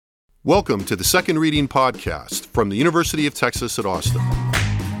Welcome to the Second Reading Podcast from the University of Texas at Austin.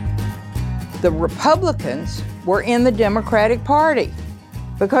 The Republicans were in the Democratic Party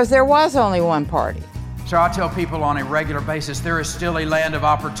because there was only one party. So I tell people on a regular basis, there is still a land of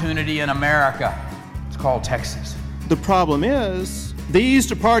opportunity in America. It's called Texas. The problem is, these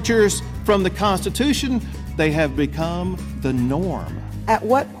departures from the Constitution, they have become the norm. At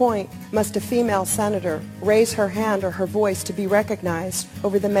what point must a female senator raise her hand or her voice to be recognized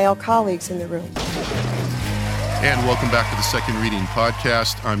over the male colleagues in the room? And welcome back to the Second Reading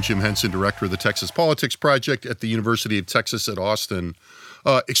Podcast. I'm Jim Henson, director of the Texas Politics Project at the University of Texas at Austin.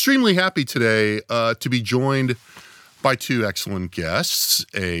 Extremely happy today to be joined by two excellent guests.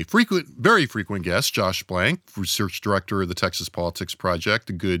 A very frequent guest, Josh Blank, research director of the Texas Politics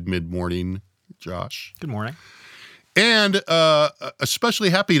Project. Good mid-morning, Josh. Good morning. And especially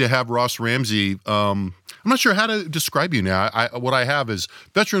happy to have Ross Ramsey. I'm not sure how to describe you now. What I have is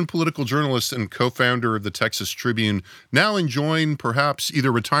veteran political journalist and co-founder of the Texas Tribune, now enjoying perhaps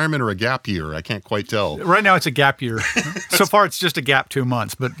either retirement or a gap year. I can't quite tell. Right now it's a gap year. So far it's just a gap 2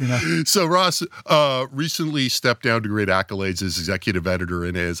 months, but you know. So Ross recently stepped down to great accolades as executive editor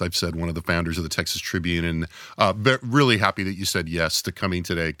and, as I've said, one of the founders of the Texas Tribune. And really happy that you said yes to coming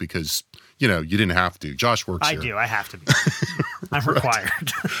today because, you know, you didn't have to. Josh works here. I do. I have to be. I'm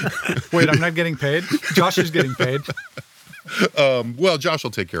required. Wait, I'm not getting paid? Josh is getting paid. Well, Josh will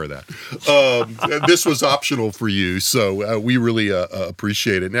take care of that. This was optional for you, so we really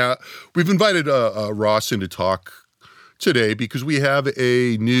appreciate it. Now, we've invited Ross in to talk today because we have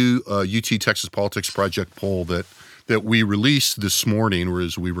a new UT Texas Politics Project poll that we released this morning,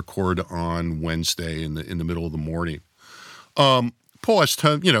 whereas we record on Wednesday in the middle of the morning. Poll has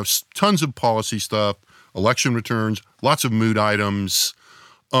tons of policy stuff, election returns, lots of mood items.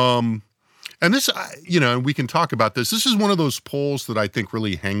 And this, we can talk about this. This is one of those polls that I think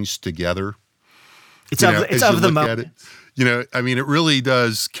really hangs together. It's of the moment. It really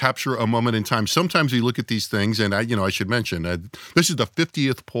does capture a moment in time. Sometimes we look at these things, and I should mention, this is the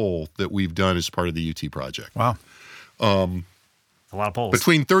 50th poll that we've done as part of the UT project. Wow. A lot of polls.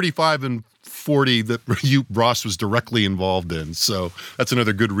 Between 35 and 40 that Ross was directly involved in. So that's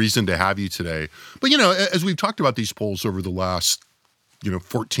another good reason to have you today. But, as we've talked about these polls over the last,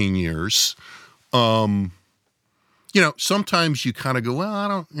 14 years, sometimes you kind of go, well, I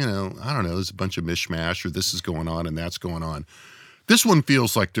don't know, there's a bunch of mishmash or this is going on and that's going on. This one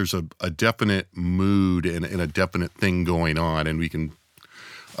feels like there's a definite mood and a definite thing going on, and we can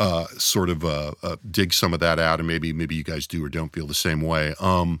dig some of that out, and maybe you guys do or don't feel the same way.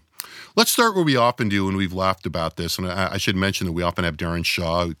 Let's start where we often do when we've laughed about this, and I should mention that we often have Darren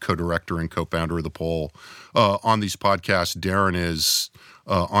Shaw, co-director and co-founder of the poll, on these podcasts. Darren is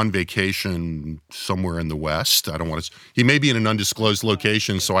on vacation somewhere in the West. He may be in an undisclosed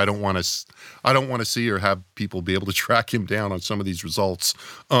location, so I don't want to see or have people be able to track him down on some of these results.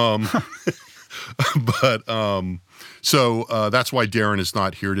 So that's why Darren is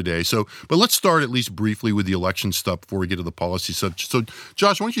not here today. But let's start at least briefly with the election stuff before we get to the policy stuff. So,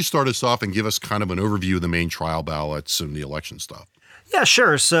 Josh, why don't you start us off and give us kind of an overview of the main trial ballots and the election stuff? Yeah,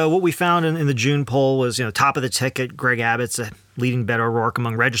 sure. So what we found in the June poll was, top of the ticket, Greg Abbott's a leading Beto O'Rourke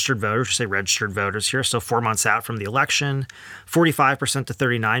among registered voters. We say registered voters here, so 4 months out from the election, 45% to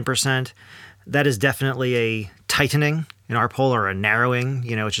 39%. That is definitely a tightening in our poll, or a narrowing,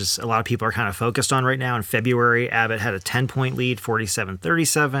 which is a lot of people are kind of focused on right now. In February, Abbott had a 10-point lead,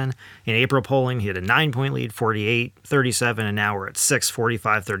 47-37. In April polling, he had a 9-point lead, 48-37, and now we're at 6,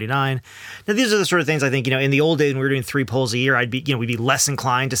 45-39. Now, these are the sort of things I think, in the old days when we were doing 3 polls a year, we'd be less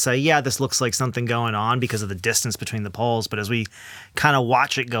inclined to say, yeah, this looks like something going on because of the distance between the polls. But as we kind of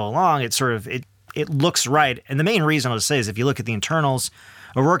watch it go along, it looks right. And the main reason I'll just say is if you look at the internals,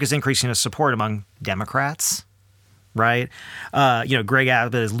 O'Rourke is increasing his support among Democrats, right? Greg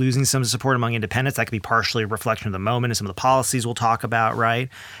Abbott is losing some support among independents. That could be partially a reflection of the moment and some of the policies we'll talk about, right?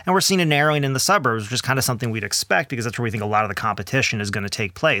 And we're seeing a narrowing in the suburbs, which is kind of something we'd expect because that's where we think a lot of the competition is going to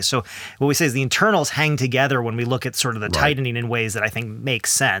take place. So what we say is the internals hang together when we look at sort of the tightening in ways that I think make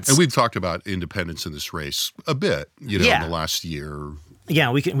sense. And we've talked about independents in this race a bit, in the last year.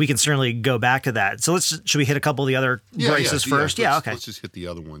 Yeah, we can certainly go back to that. So should we hit a couple of the other races first? Yeah, okay. Let's just hit the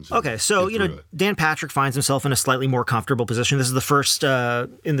other ones. Okay, so Dan Patrick finds himself in a slightly more comfortable position. This is the first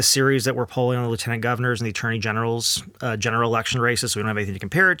in the series that we're polling on the lieutenant governors and the attorney general's general election races. So we don't have anything to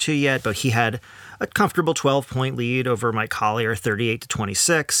compare it to yet, but he had a comfortable 12-point lead over Mike Collier,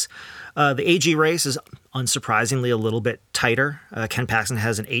 38-26. The AG race is unsurprisingly a little bit tighter. Ken Paxton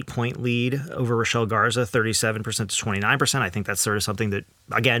has an 8-point lead over Rochelle Garza, 37% to 29%. I think that's sort of something that,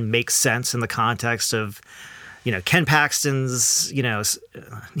 again, makes sense in the context of Ken Paxton's,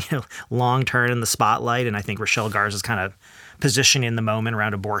 long turn in the spotlight, and I think Rochelle Garza's kind of positioning in the moment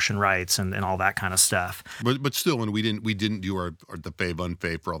around abortion rights and all that kind of stuff. But still, and we didn't do the fave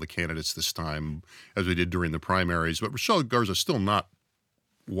unfave for all the candidates this time as we did during the primaries. But Rochelle Garza's still not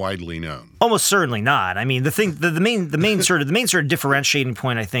widely known. Almost certainly not. I mean, the main sort of differentiating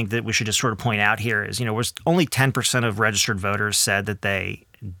point I think that we should just sort of point out here is, was only 10% of registered voters said that they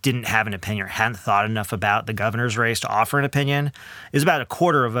didn't have an opinion or hadn't thought enough about the governor's race to offer an opinion. It was about a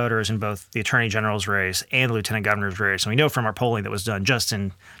quarter of voters in both the attorney general's race and the lieutenant governor's race. And we know from our polling that was done just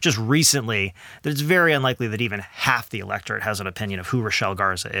recently that it's very unlikely that even half the electorate has an opinion of who Rochelle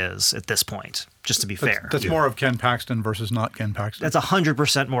Garza is at this point, just to be fair. That's more of Ken Paxton versus not Ken Paxton. That's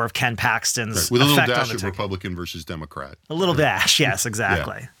 100% more of Ken Paxton's with a little effect dash on the of ticket. Republican versus Democrat. A little dash, yes,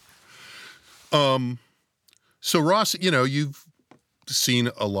 exactly. Yeah. So Ross, you've seen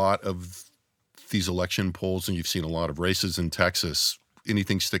a lot of these election polls and you've seen a lot of races in Texas.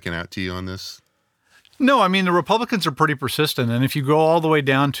 Anything sticking out to you on this? No, I mean, the Republicans are pretty persistent. And if you go all the way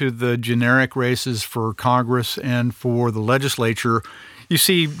down to the generic races for Congress and for the legislature, you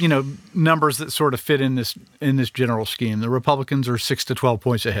see, numbers that sort of fit in this general scheme. The Republicans are 6 to 12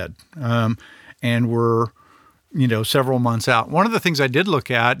 points ahead. And we're, several months out. One of the things I did look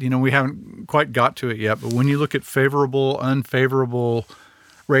at, we haven't quite got to it yet, but when you look at favorable, unfavorable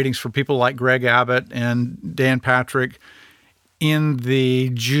ratings for people like Greg Abbott and Dan Patrick in the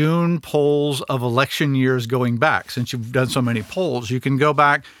June polls of election years going back, since you've done so many polls, you can go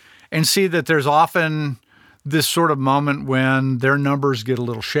back and see that there's often this sort of moment when their numbers get a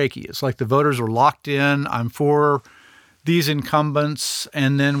little shaky. It's like the voters are locked in. I'm for these incumbents,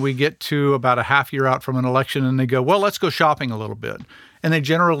 and then we get to about a half year out from an election and they go, well, let's go shopping a little bit. And they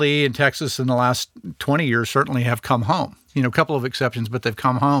generally, in Texas in the last 20 years, certainly have come home. A couple of exceptions, but they've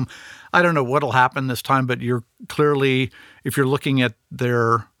come home. I don't know what'll happen this time, but you're clearly, if you're looking at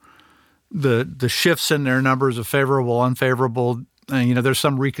the shifts in their numbers of favorable, unfavorable, there's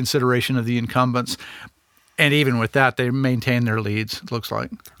some reconsideration of the incumbents. And even with that, they maintain their leads, it looks like.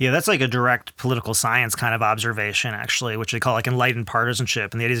 Yeah, that's like a direct political science kind of observation, actually, which they call like enlightened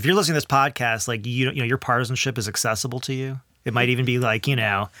partisanship. And the idea is if you're listening to this podcast, like, your partisanship is accessible to you. It might even be like,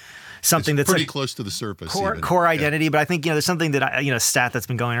 something that's pretty like close to the surface. Core identity. But I think, there's something that, a stat that's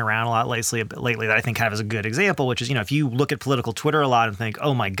been going around a lot lately that I think kind of is a good example, which is, if you look at political Twitter a lot and think,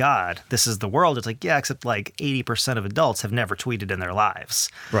 oh my God, this is the world. It's like, yeah, except like 80% of adults have never tweeted in their lives.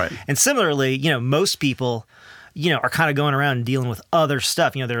 Right. And similarly, most people, are kind of going around and dealing with other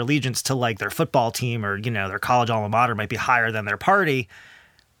stuff. Their allegiance to like their football team or, their college alma mater might be higher than their party.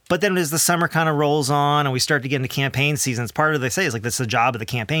 But then as the summer kind of rolls on and we start to get into campaign seasons, part of what they say is like, this is the job of the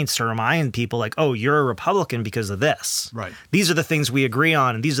campaigns to remind people like, oh, you're a Republican because of this. Right. These are the things we agree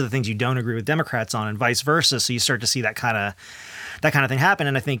on and these are the things you don't agree with Democrats on and vice versa. So you start to see that kind of thing happen.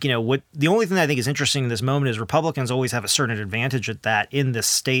 And I think, what the only thing that I think is interesting in this moment is Republicans always have a certain advantage at that in this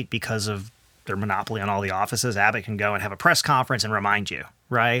state because of their monopoly on all the offices. Abbott can go and have a press conference and remind you,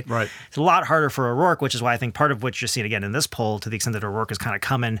 right? Right. It's a lot harder for O'Rourke, which is why I think part of what you're seeing again in this poll, to the extent that O'Rourke is kind of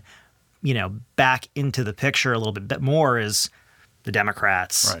coming, back into the picture a little bit more, is the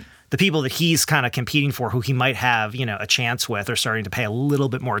Democrats. Right. The people that he's kind of competing for, who he might have, a chance with, are starting to pay a little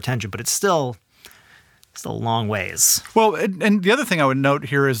bit more attention, but it's still a long ways. Well, and the other thing I would note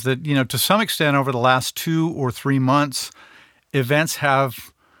here is that, to some extent over the last 2 or 3 months, events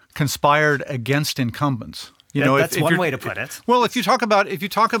have conspired against incumbents. That's one way to put it. Well, if you talk about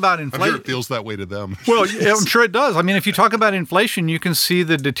inflation, I'm sure it feels that way to them. Well, I'm sure it does. I mean, if you talk about inflation, you can see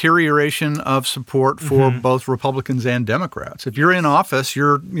the deterioration of support for both Republicans and Democrats. If you're in office,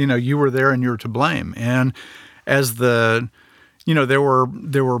 you were there and you're to blame. And as there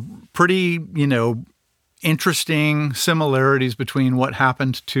were pretty, interesting similarities between what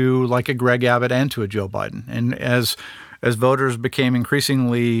happened to like a Greg Abbott and to a Joe Biden. And as voters became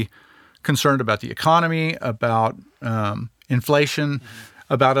increasingly concerned about the economy, about inflation,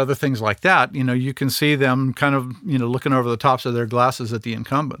 about other things like that, you can see them kind of, looking over the tops of their glasses at the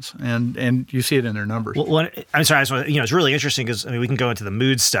incumbents, and you see it in their numbers. Well, I'm sorry, I just want to, it's really interesting because we can go into the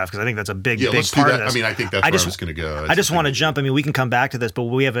mood stuff because I think that's a big part of this. I think that's where I was going to go. I just want to jump. We can come back to this, but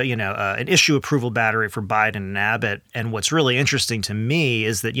we have an issue approval battery for Biden and Abbott, and what's really interesting to me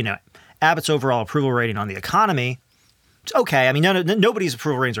is that Abbott's overall approval rating on the economy okay. I mean, nobody's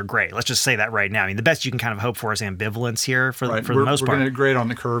approval ratings are great. Let's just say that right now. I mean, the best you can kind of hope for is ambivalence here for the most part. We're going to grade on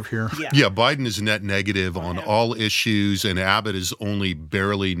the curve here. Yeah, Biden is net negative on all issues, and Abbott is only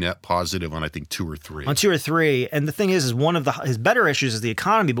barely net positive on, I think, 2 or 3. On 2 or 3. And the thing is one of his better issues is the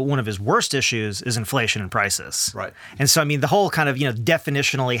economy, but one of his worst issues is inflation and prices. Right. And so, I mean, the whole kind of,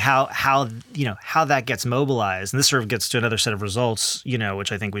 definitionally how that gets mobilized, and this sort of gets to another set of results,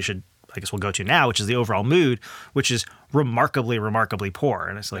 which I think I guess we'll go to now, which is the overall mood, which is remarkably, remarkably poor.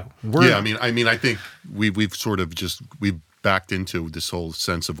 And it's like, I think we've sort of we've backed into this whole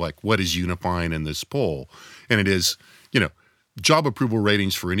sense of like, what is unifying in this poll? And it is, job approval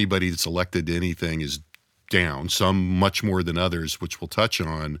ratings for anybody that's elected to anything is down, some much more than others, which we'll touch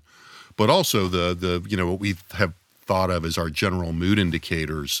on. But also the what we have thought of as our general mood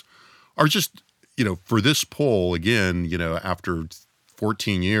indicators are just, for this poll, again, after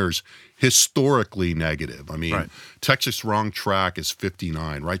 14 years, historically negative. I mean, Texas wrong track is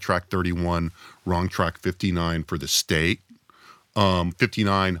 59, right track 31, wrong track 59 for the state.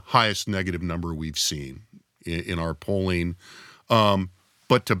 59, highest negative number we've seen in our polling.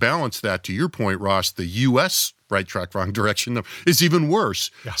 But to balance that, to your point, Ross, the U.S. right track, wrong direction is even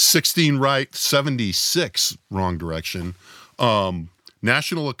worse. Yeah. 16 right, 76 wrong direction.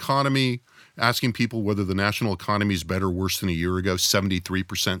 National economy, asking people whether the national economy is better or worse than a year ago,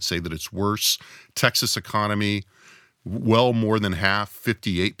 73% say that it's worse. Texas economy, well more than half,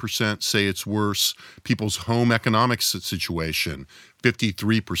 58% say it's worse. People's home economic situation,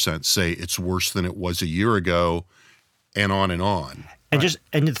 53% say it's worse than it was a year ago, and on and on. And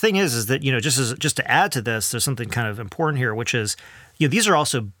and the thing is that just to add to this, there's something kind of important here, which is these are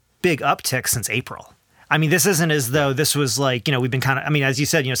also big upticks since April. I mean, this isn't as though this was like, we've been kind of, I mean, as you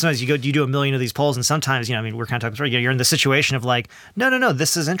said, sometimes you do a million of these polls, and sometimes, we're kind of talking, you're in the situation of like, no,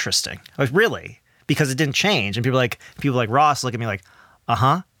 this is interesting. Like, really? Because it didn't change. And people like Ross look at me like,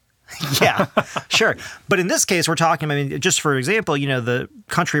 yeah, sure. But in this case, we're talking, I mean, just for example, the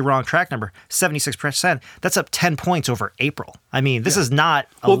country wrong track number, 76%, that's up 10 points over April. I mean, this is not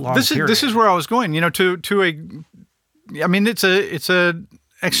a long period. This is where I was going, it's a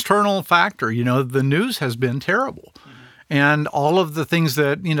external factor. The news has been terrible. And all of the things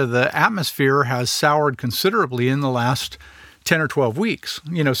that, the atmosphere has soured considerably in the last 10 or 12 weeks,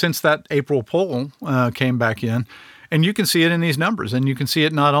 since that April poll came back in. And you can see it in these numbers. And you can see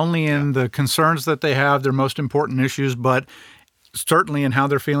it not only in the concerns that they have, their most important issues, but certainly in how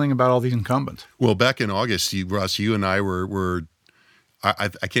they're feeling about all these incumbents. Well, back in August, Ross, you and I were I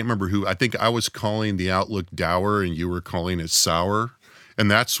can't remember who. I think I was calling the outlook dour and you were calling it sour. And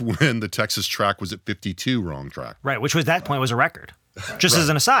that's when the Texas track was at 52 wrong track. Right, which was that point was a record. Just as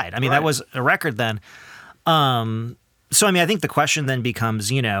an aside. I mean, that was a record then. So, I mean, I think the question then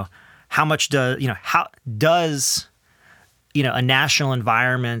becomes, how much does a national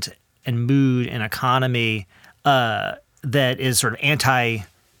environment and mood and economy that is sort of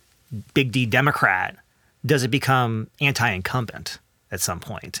anti-big D Democrat, does it become anti-incumbent at some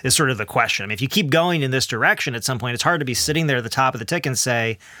point is sort of the question. I mean, if you keep going in this direction at some point, it's hard to be sitting there at the top of the tick and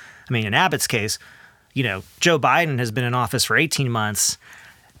say, I mean, in Abbott's case, Joe Biden has been in office for 18 months,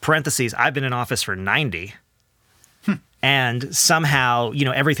 parentheses, I've been in office for 90. And somehow,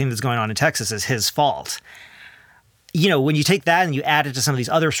 everything that's going on in Texas is his fault. When you take that and you add it to some of these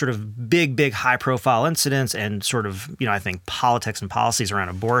other sort of big, high-profile incidents and sort of, I think politics and policies around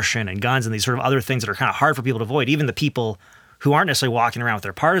abortion and guns and these sort of other things that are kind of hard for people to avoid, even the people who aren't necessarily walking around with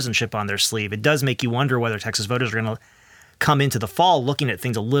their partisanship on their sleeve, it does make you wonder whether Texas voters are going to come into the fall looking at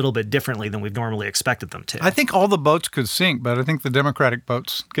things a little bit differently than we've normally expected them to. I think all the boats could sink, but I think the Democratic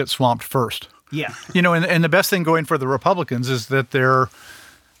boats get swamped first. Yeah. And the best thing going for the Republicans is that they're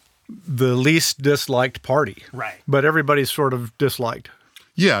the least disliked party. Right. But everybody's sort of disliked.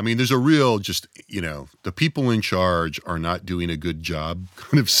 Yeah, I mean, there's a real the people in charge are not doing a good job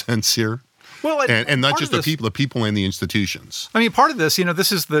kind of sense here. Well, and not just the people and the institutions. I mean, part of this,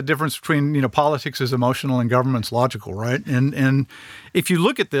 this is the difference between, politics is emotional and government's logical, right? And if you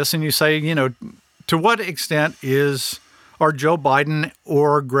look at this and you say, to what extent are Joe Biden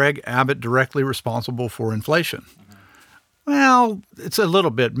or Greg Abbott directly responsible for inflation? Well, it's a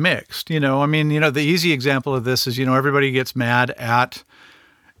little bit mixed, the easy example of this is, everybody gets mad at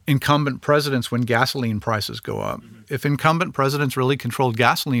incumbent presidents when gasoline prices go up. If incumbent presidents really controlled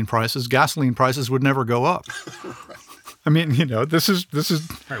gasoline prices would never go up. I mean, this is.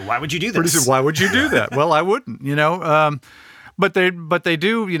 Right, why would you do this? Why would you do that? Well, I wouldn't. But they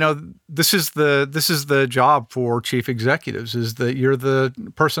do. This is the job for chief executives. Is that you're the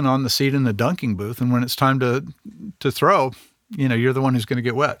person on the seat in the dunking booth, and when it's time to throw, you're the one who's going to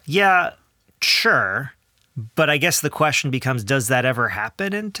get wet. Yeah, sure. But I guess the question becomes, does that ever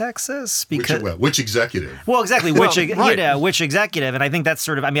happen in Texas? Because which executive? Well, exactly. Which right. Which executive? And I think that's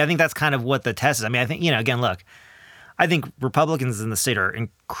I think that's kind of what the test is. I mean, I think again, look, I think Republicans in the state are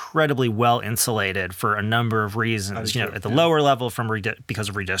incredibly well insulated for a number of reasons. At the lower level because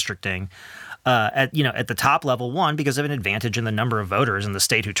of redistricting. At the top level, one, because of an advantage in the number of voters in the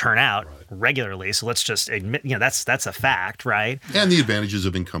state who turn out regularly. So let's just admit, that's a fact, right? And the advantages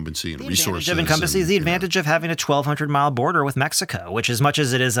of incumbency and resources. The advantage of incumbency is the advantage of having a 1,200-mile border with Mexico, which, as much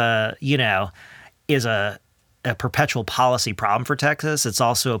as it is a perpetual policy problem for Texas, it's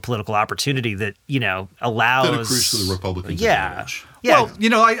also a political opportunity that allows that accrues to the Republicans. Advantage. Yeah.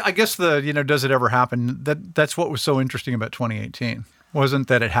 Well, I guess does it ever happen? That's what was so interesting about 2018. Wasn't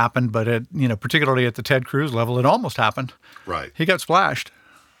that it happened, but it, particularly at the Ted Cruz level, it almost happened. Right. He got splashed.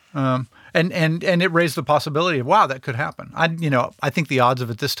 And it raised the possibility of, wow, that could happen. I think the odds of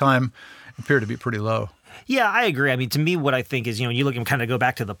it this time appear to be pretty low. Yeah, I agree. I mean, to me, what I think is, you look and kind of go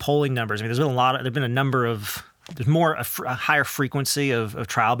back to the polling numbers. I mean, there's been a number of, a higher frequency of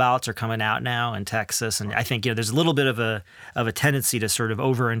trial ballots are coming out now in Texas. And I think, there's a little bit of a tendency to sort of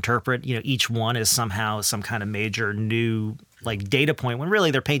overinterpret, each one as somehow some kind of major new data point, when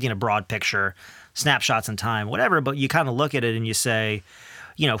really they're painting a broad picture, snapshots in time, whatever. But you kind of look at it and you say,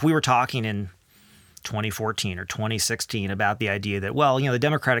 if we were talking in 2014 or 2016 about the idea that, the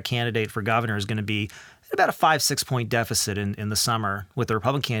Democratic candidate for governor is going to be about a 5-6 point deficit in the summer with the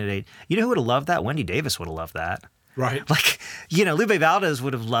Republican candidate, who would have loved that? Wendy Davis would have loved that. Right. Lupe Valdez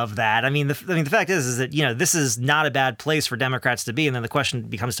would have loved that. I mean, the fact is that, this is not a bad place for Democrats to be. And then the question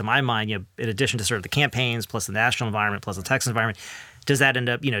becomes, to my mind, in addition to sort of the campaigns, plus the national environment, plus the Texas environment, does that end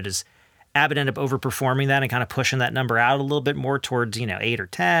up, does Abbott end up overperforming that and kind of pushing that number out a little bit more towards, 8 or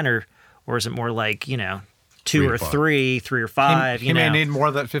 10, or is it more like, 2 or 3, 3 or 5? He may need more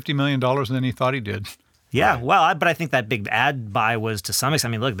of that $50 million than he thought he did. Yeah, well, but I think that big ad buy was to some extent.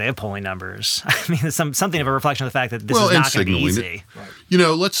 I mean, look, they have polling numbers. I mean, it's something of a reflection of the fact that this is not going to be easy.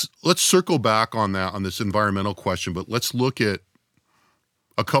 Let's circle back on that, on this environmental question, but let's look at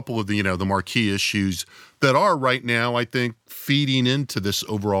a couple of the marquee issues that are right now, I think, feeding into this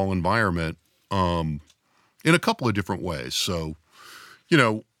overall environment in a couple of different ways. So,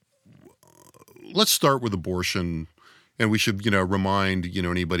 let's start with abortion. And we should, remind,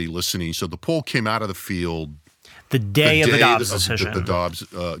 anybody listening. So the poll came out of the field. The day of the Dobbs decision. The Dobbs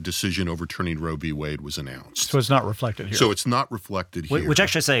decision overturning Roe v. Wade was announced. So it's not reflected here. So it's not reflected here. Which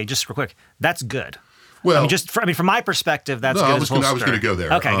actually, I say, just real quick, that's good. Well, from my perspective, that's good. I was going to go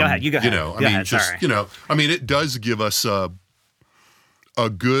there. Okay, go ahead. You go ahead. It does give us a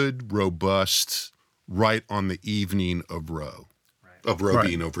good, robust, right on the evening of Roe,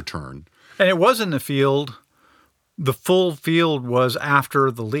 being overturned. And it was in the field. The full field was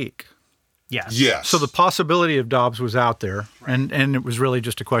after the leak. Yes. So the possibility of Dobbs was out there, and it was really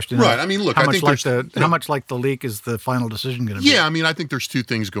just a question. Right. I mean, look, how much like the leak is the final decision going to be? Yeah. I mean, I think there's two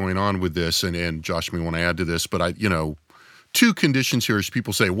things going on with this, and Josh may want to add to this, but two conditions here is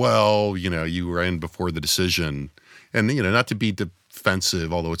people say, well, you were in before the decision, and not to be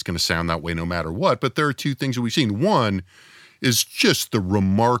defensive, although it's going to sound that way no matter what, but there are two things that we've seen. One is just the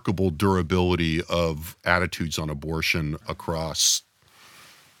remarkable durability of attitudes on abortion across,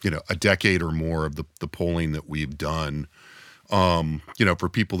 a decade or more of the polling that we've done. For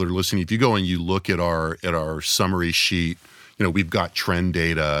people that are listening, if you go and you look at our summary sheet, we've got trend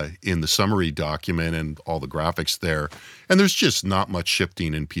data in the summary document and all the graphics there, and there's just not much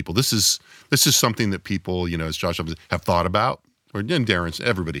shifting in people. This is something that people, as Josh have thought about. And Darren,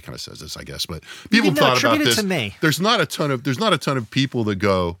 everybody kind of says this, I guess, but people thought about this. To me. There's not a ton of people that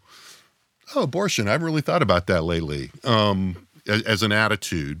go, "Oh, abortion. I haven't really thought about that lately," as an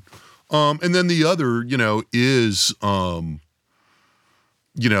attitude. And then the other, is the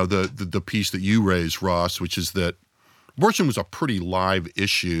piece that you raised, Ross, which is that abortion was a pretty live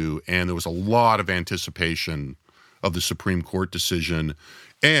issue, and there was a lot of anticipation of the Supreme Court decision.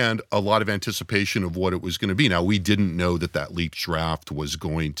 And a lot of anticipation of what it was going to be. Now, we didn't know that leaked draft was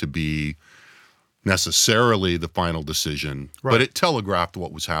going to be necessarily the final decision, but it telegraphed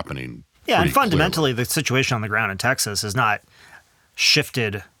what was happening. Yeah, and fundamentally, the situation on the ground in Texas has not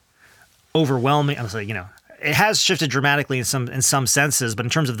shifted overwhelming. I'm saying, it has shifted dramatically in some senses, but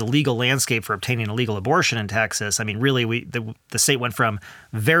in terms of the legal landscape for obtaining a legal abortion in Texas, I mean, really, the state went from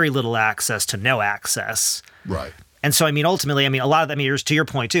very little access to no access. Right. And so, I mean, ultimately, a lot of that, to your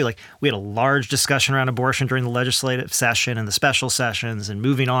point, too, we had a large discussion around abortion during the legislative session and the special sessions and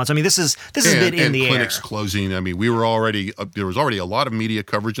moving on. So, this has been in the air. And clinics closing. We were already, there was already a lot of media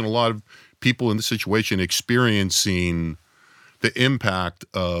coverage and a lot of people in the situation experiencing the impact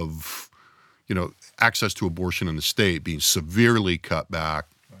of, access to abortion in the state being severely cut back.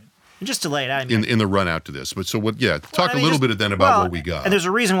 And just to lay it out, in the run out to this. But so what? Yeah, talk a little bit then about what we got. And there's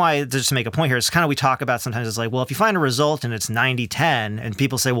a reason why, just to make a point here, it's kind of we talk about sometimes it's like, well, if you find a result and it's 90-10, and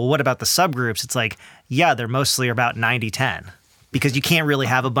people say, well, what about the subgroups? It's like, yeah, they're mostly about 90-10. Because you can't really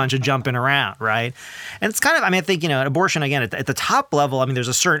have a bunch of jumping around, right? And it's kind of, I think, abortion, again, at the top level, there's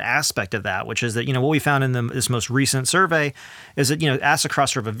a certain aspect of that, which is that, what we found in this most recent survey is that, asked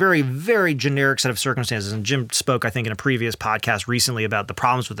across sort of a very, very generic set of circumstances. And Jim spoke, I think, in a previous podcast recently about the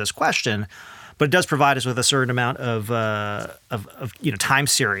problems with this question, but it does provide us with a certain amount of time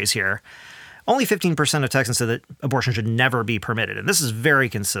series here. Only 15% of Texans said that abortion should never be permitted. And this is very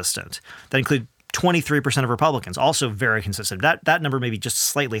consistent. That includes 23% of Republicans, also very consistent. That number may be just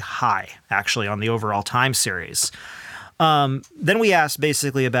slightly high, actually, on the overall time series. Then we asked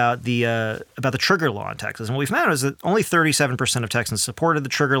basically about the trigger law in Texas, and what we found is that only 37% of Texans supported the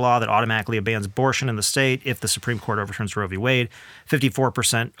trigger law that automatically bans abortion in the state if the Supreme Court overturns Roe v. Wade.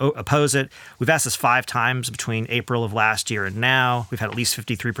 54% oppose it. We've asked this 5 times between April of last year and now. We've had at least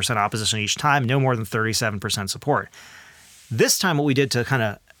 53% opposition each time, no more than 37% support. This time, what we did to kind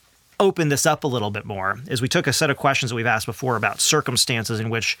of open this up a little bit more is we took a set of questions that we've asked before about circumstances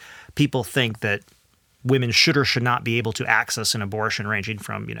in which people think that women should or should not be able to access an abortion, ranging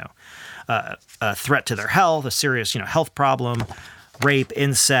from, a threat to their health, a serious, health problem, rape,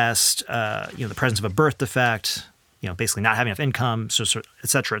 incest, the presence of a birth defect, basically not having enough income, so et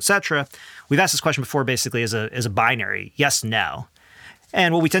cetera, et cetera. We've asked this question before basically as a binary, yes, no.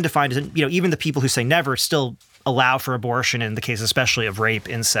 And what we tend to find is that, even the people who say never still allow for abortion in the case especially of rape,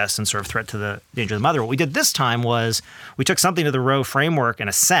 incest, and sort of threat to the danger of the mother. What we did this time was we took something to the Roe framework in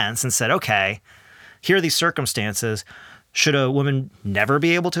a sense and said, okay, here are these circumstances. Should a woman never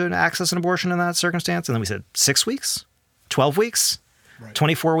be able to access an abortion in that circumstance? And then we said 6 weeks, 12 weeks, right,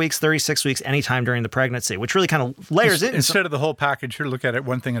 24 weeks, 36 weeks, anytime during the pregnancy, which really kind of layers in. Instead of the whole package, you look at it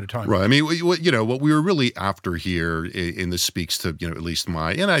one thing at a time. Right. What we were really after here, and this speaks to, at least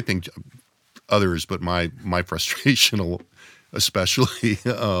my, and I think others, but my frustration, especially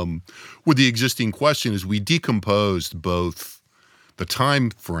with the existing question, is we decomposed both the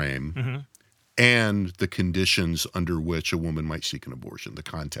time frame and the conditions under which a woman might seek an abortion, the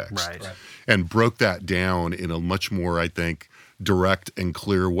context, right, and broke that down in a much more, I think, direct and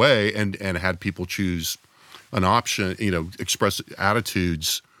clear way, and had people choose an option, express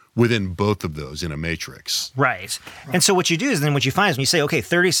attitudes within both of those in a matrix. Right. And so what you do is then what you find is when you say, okay,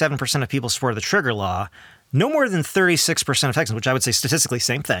 37% of people support the trigger law, no more than 36% of Texans, which I would say statistically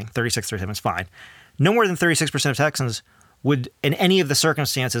same thing, 36, 37 is fine. No more than 36% of Texans would, in any of the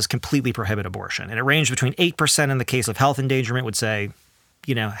circumstances, completely prohibit abortion. And it ranged between 8% in the case of health endangerment would say,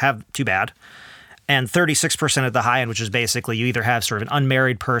 have too bad. And 36% at the high end, which is basically you either have sort of an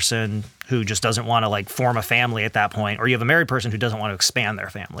unmarried person who just doesn't want to form a family at that point, or you have a married person who doesn't want to expand their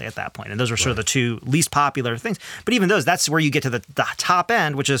family at that point. And those are sort of the two least popular things. But even those, that's where you get to the top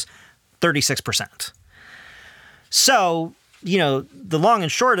end, which is 36%. So, the long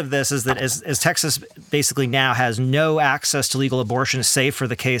and short of this is that as Texas basically now has no access to legal abortion save for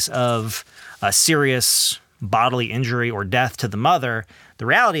the case of a serious bodily injury or death to the mother, the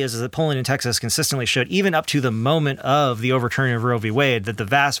reality is that polling in Texas consistently showed, even up to the moment of the overturning of Roe v. Wade, that the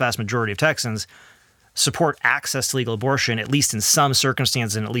vast, vast majority of Texans support access to legal abortion, at least in some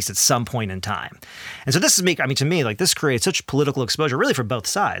circumstances and at least at some point in time. And so this is to me, this creates such political exposure really for both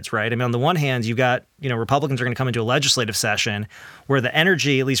sides, right? On the one hand, you've got, Republicans are going to come into a legislative session where the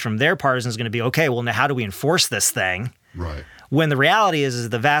energy, at least from their partisans, is going to be, okay, well, now how do we enforce this thing? Right. When the reality is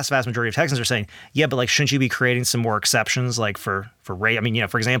the vast, vast majority of Texans are saying, yeah, but shouldn't you be creating some more exceptions for rape?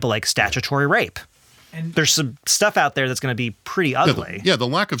 For example, statutory rape. And there's some stuff out there that's going to be pretty ugly. The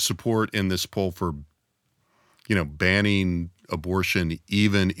lack of support in this poll for, banning abortion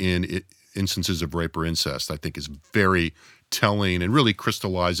even in instances of rape or incest, I think is very telling and really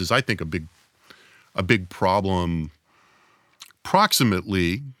crystallizes, I think, a big problem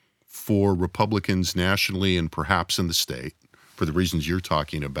proximately for Republicans nationally and perhaps in the state, for the reasons you're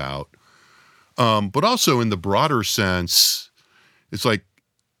talking about. But also in the broader sense, it's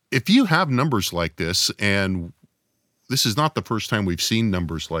if you have numbers like this, and this is not the first time we've seen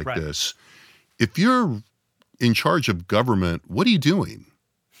numbers like this, if you're in charge of government, what are you doing?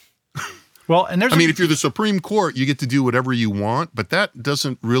 Well, and if you're the Supreme Court, you get to do whatever you want, but that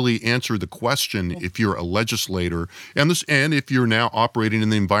doesn't really answer the question if you're a legislator and if you're now operating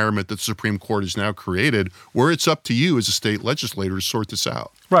in the environment that the Supreme Court has now created, where it's up to you as a state legislator to sort this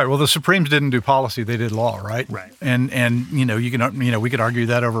out. Right. Well, the Supremes didn't do policy; they did law, right? Right. And we could argue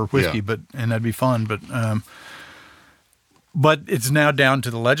that over whiskey, and that'd be fun. But But it's now down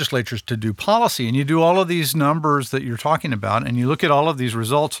to the legislatures to do policy. And you do all of these numbers that you're talking about, and you look at all of these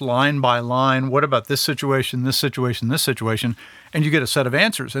results line by line. What about this situation, this situation, this situation? And you get a set of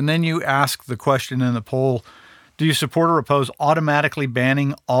answers. And then you ask the question in the poll, do you support or oppose automatically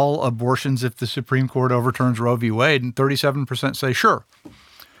banning all abortions if the Supreme Court overturns Roe v. Wade? And 37% say sure.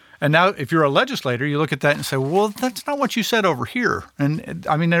 And now, if you're a legislator, you look at that and say, well, that's not what you said over here. And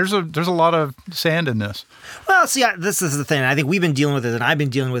I mean, there's a lot of sand in this. Well, see, this is the thing. I think we've been dealing with it, and I've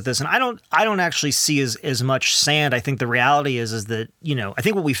been dealing with this, and I don't actually see as much sand. I think the reality is that, you know, I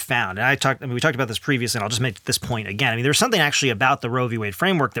think what we found, and we talked about this previously, and I'll just make this point again. I mean, there's something actually about the Roe v. Wade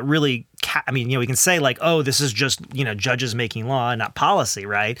framework that really, I mean, you know, we can say like, oh, this is just, you know, judges making law and not policy,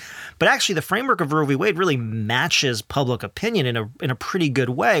 right? But actually, the framework of Roe v. Wade really matches public opinion in a pretty good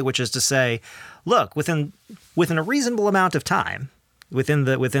way, which is to say, look, within a reasonable amount of time, within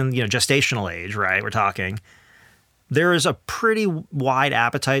you know, gestational age, right? We're talking, there is a pretty wide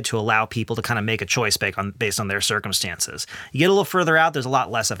appetite to allow people to kind of make a choice based on their circumstances. You get a little further out, there's a lot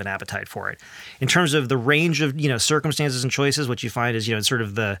less of an appetite for it. In terms of the range of, you know, circumstances and choices, what you find is, you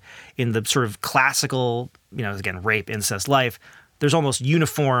know, in the sort of classical, you know, again, rape, incest life, there's almost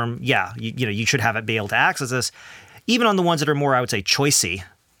uniform, you should have it be able to access this. Even on the ones that are more, I would say, choicey,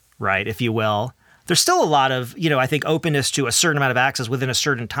 right, if you will, there's still a lot of, you know, I think openness to a certain amount of access within a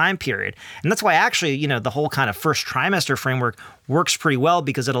certain time period. And that's why actually, you know, the whole kind of first trimester framework works pretty well,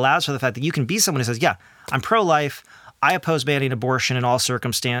 because it allows for the fact that you can be someone who says, yeah, I'm pro-life, I oppose banning abortion in all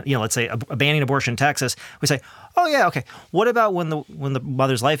circumstances, you know, let's say banning abortion in Texas. We say, oh yeah, okay, what about when the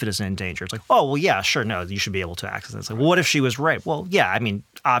mother's life is in danger? It's like, oh, well, yeah, sure, no, you should be able to access it. It's like, well, what if she was raped? Well, yeah, I mean,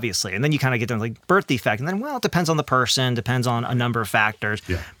 obviously. And then you kind of get to like birth defect, and then, well, it depends on the person, depends on a number of factors.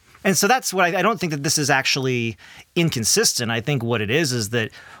 Yeah. And so that's what I don't think that this is actually inconsistent. I think what it is that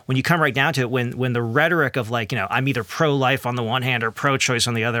when you come right down to it, when the rhetoric of like, you know, I'm either pro-life on the one hand or pro-choice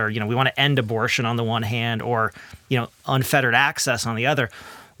on the other, you know, we want to end abortion on the one hand or, you know, unfettered access on the other,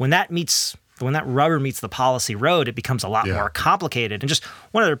 when that rubber meets the policy road, it becomes a lot more complicated. And just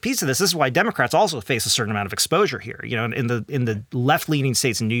one other piece of this is why Democrats also face a certain amount of exposure here. You know, in the left-leaning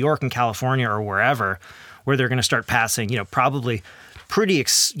states in New York and California or wherever, where they're going to start passing, you know, probably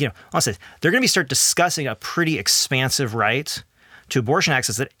honestly, they're going to start discussing a pretty expansive right to abortion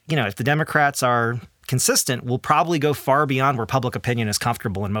access that, you know, if the Democrats are consistent, will probably go far beyond where public opinion is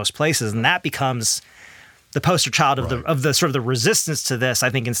comfortable in most places. And that becomes the poster child of the sort of the resistance to this, I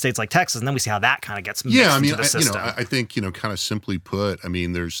think, in states like Texas. And then we see how that kind of gets mixed into the system. You know, I think, you know, kind of simply put, I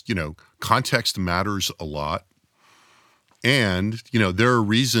mean, there's, you know, context matters a lot. And, you know, there are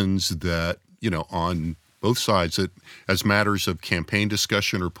reasons that, you know, on both sides, that as matters of campaign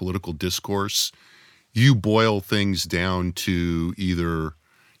discussion or political discourse, you boil things down to either,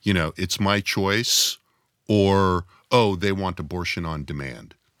 you know, it's my choice or, oh, they want abortion on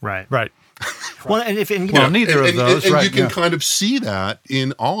demand. Right. Well, and neither of those. And you can kind of see that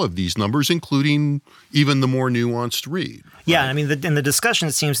in all of these numbers, including even the more nuanced read. Yeah, I mean, the discussion,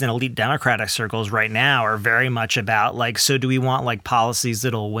 it seems, in elite Democratic circles right now are very much about, like, so do we want, like, policies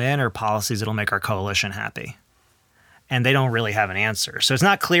that'll win or policies that'll make our coalition happy? And they don't really have an answer. So it's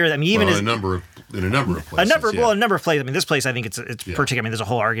not clear that, I mean, even in a number of places. A number of places. I mean, this place, I think it's particular. I mean, there's a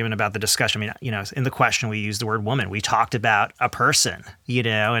whole argument about the discussion. I mean, you know, in the question, we used the word woman. We talked about a person, you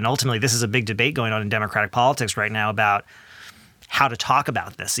know, and ultimately this is a big debate going on in Democratic politics right now about how to talk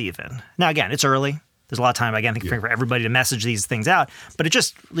about this even. Now, again, it's early. There's a lot of time, again, I think, for everybody to message these things out. But it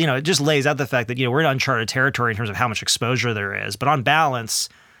just, you know, it just lays out the fact that, you know, we're in uncharted territory in terms of how much exposure there is. But on balance,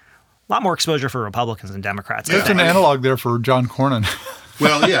 a lot more exposure for Republicans than Democrats. There's an analog there for John Cornyn.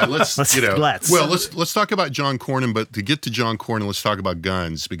 Well, yeah, let's talk about John Cornyn. But to get to John Cornyn, let's talk about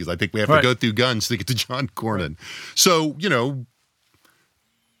guns, because I think we have to go through guns to get to John Cornyn. Right. So, you know,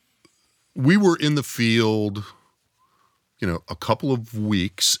 we were in the field, you know, a couple of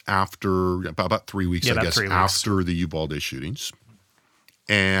weeks after, about 3 weeks, I guess, after the Uvalde shootings.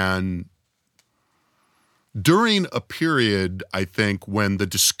 And during a period, I think, when the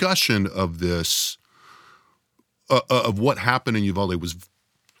discussion of this, of what happened in Uvalde was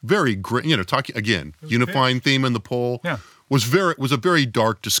very great, you know, talking, again, unifying theme in the poll, was a very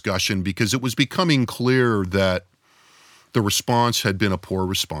dark discussion, because it was becoming clear that the response had been a poor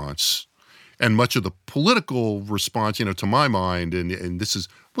response. And much of the political response, you know, to my mind, and this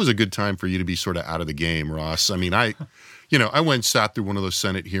was a good time for you to be sort of out of the game, Ross. I mean, I went and sat through one of those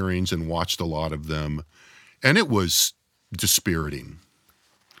Senate hearings and watched a lot of them, and it was dispiriting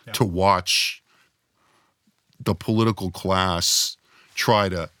to watch the political class try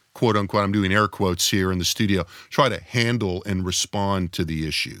to, quote unquote, I'm doing air quotes here in the studio, try to handle and respond to the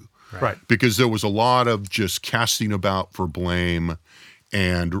issue. Right. Because there was a lot of just casting about for blame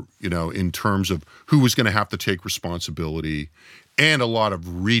and, in terms of who was going to have to take responsibility, and a lot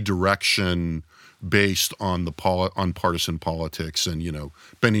of redirection based on on partisan politics and,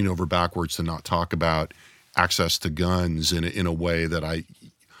 bending over backwards to not talk about access to guns in a way that I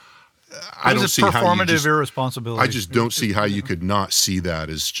don't see how performative irresponsibility. I just don't see how you could not see that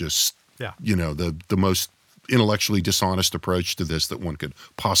as just, the most intellectually dishonest approach to this that one could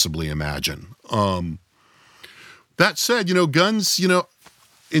possibly imagine. That said, guns,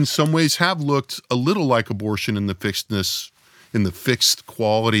 in some ways have looked a little like abortion in the fixed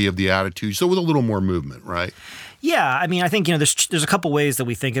quality of the attitude, so with a little more movement, right? Yeah, I mean, I think, there's a couple ways that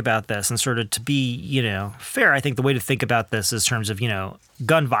we think about this, and sort of to be, fair, I think the way to think about this is in terms of,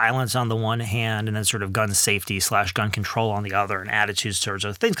 gun violence on the one hand, and then sort of gun safety / gun control on the other, and attitudes towards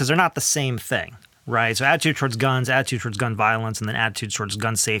those things, because they're not the same thing, right? So attitude towards guns, attitude towards gun violence, and then attitude towards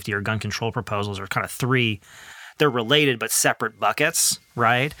gun safety or gun control proposals are kind of three. They're related but separate buckets,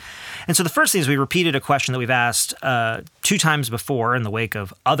 right? And so the first thing is we repeated a question that we've asked 2 times before in the wake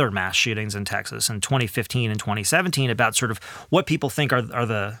of other mass shootings in Texas in 2015 and 2017 about sort of what people think are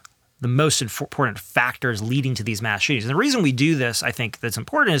the most important factors leading to these mass shootings. And the reason we do this, I think, that's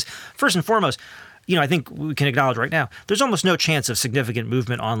important is, first and foremost, I think we can acknowledge right now, there's almost no chance of significant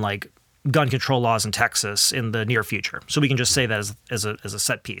movement on gun control laws in Texas in the near future. So we can just say that as a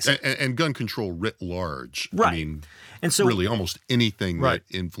set piece. And gun control writ large. Right. I mean, and so, really almost anything that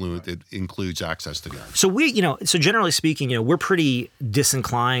includes access to guns. So so generally speaking, we're pretty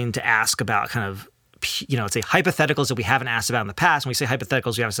disinclined to ask about kind of, let's say hypotheticals that we haven't asked about in the past. When we say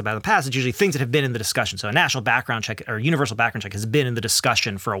hypotheticals we haven't asked about in the past, it's usually things that have been in the discussion. So a national background check or universal background check has been in the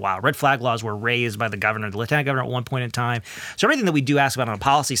discussion for a while. Red flag laws were raised by the governor, the lieutenant governor at one point in time. So everything that we do ask about on a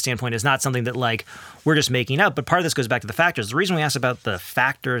policy standpoint is not something that we're just making up. But part of this goes back to the factors. The reason we ask about the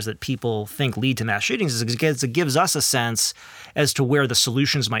factors that people think lead to mass shootings is because it gives us a sense as to where the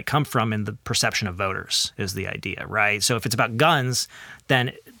solutions might come from in the perception of voters is the idea, right? So if it's about guns,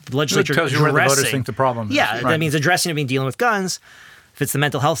 then the legislature tells you where the voters think the problem is. Yeah, that means addressing it means dealing with guns. If it's the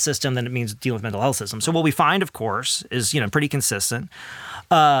mental health system, then it means dealing with mental health system. So what we find, of course, is pretty consistent.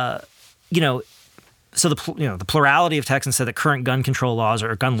 So the plurality of Texans said that current gun control laws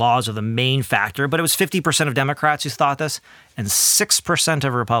or gun laws are the main factor, but it was 50% of Democrats who thought this and 6%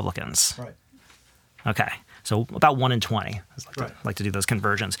 of Republicans. Right. Okay. So about 1 in 20. I like to do those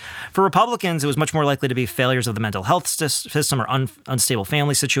conversions. For Republicans, it was much more likely to be failures of the mental health system or unstable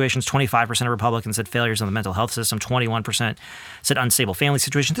family situations. 25% of Republicans said failures of the mental health system. 21% said unstable family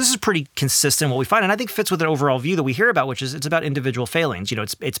situations. This is pretty consistent what we find, and I think fits with an overall view that we hear about, which is it's about individual failings.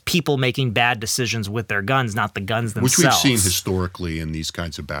 It's people making bad decisions with their guns, not the guns themselves. Which we've seen historically in these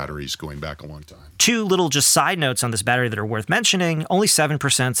kinds of batteries going back a long time. 2 little just side notes on this battery that are worth mentioning. Only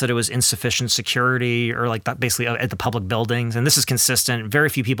 7% said it was insufficient security or basically at the public buildings. And this is consistent. Very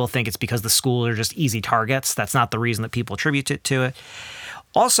few people think it's because the schools are just easy targets. That's not the reason that people attribute it to it.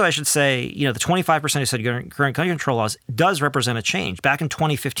 Also, I should say, the 25% who said current gun control laws does represent a change. Back in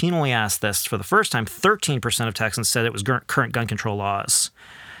 2015, when we asked this for the first time, 13% of Texans said it was current gun control laws.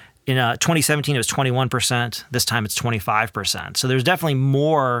 In 2017, it was 21%. This time, it's 25%. So there's definitely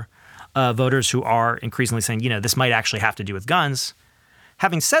more voters who are increasingly saying, this might actually have to do with guns.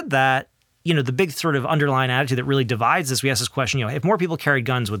 Having said that, the big sort of underlying attitude that really divides this, we ask this question, if more people carried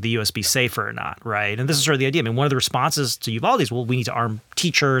guns, would the U.S. be safer or not, right? And this is sort of the idea. I mean, one of the responses to Uvalde's, well, we need to arm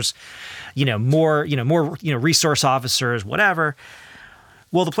teachers, more resource officers, whatever.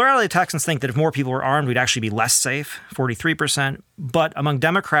 Well, the plurality of Texans think that if more people were armed, we'd actually be less safe, 43%. But among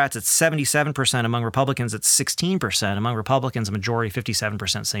Democrats, it's 77%. Among Republicans, it's 16%. Among Republicans, a majority,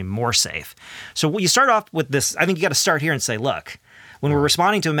 57%, say more safe. So when you start off with this, I think you got to start here and say, look, when we're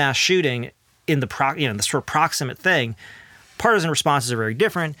responding to a mass shooting in the sort of proximate thing, partisan responses are very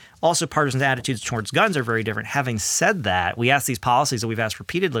different. Also, partisan attitudes towards guns are very different. Having said that, we ask these policies that we've asked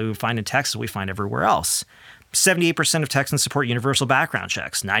repeatedly, we find in Texas, we find everywhere else. 78% of Texans support universal background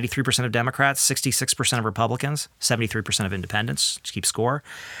checks. 93% of Democrats, 66% of Republicans, 73% of independents, to keep score.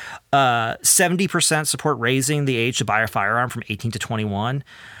 70% support raising the age to buy a firearm from 18 to 21.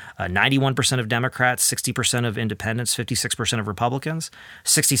 91% of Democrats, 60% of independents, 56% of Republicans.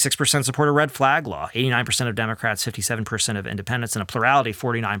 66% support a red flag law. 89% of Democrats, 57% of independents, and a plurality,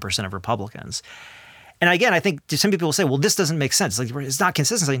 49% of Republicans. And again, I think some people will say, well, this doesn't make sense. It's not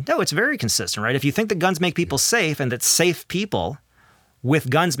consistent. No, it's very consistent, right? If you think that guns make people safe and that safe people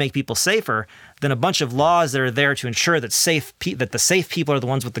with guns make people safer, then a bunch of laws that are there to ensure that the safe people are the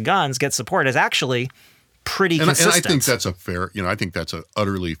ones with the guns get support is actually pretty consistent. And I think that's a fair, I think that's an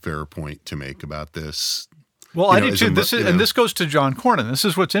utterly fair point to make about this. Well, I do too. This goes to John Cornyn. This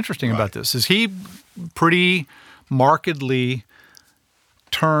is what's interesting about this, is he pretty markedly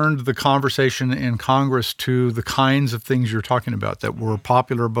turned the conversation in Congress to the kinds of things you're talking about that were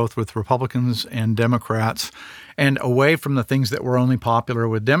popular both with Republicans and Democrats, and away from the things that were only popular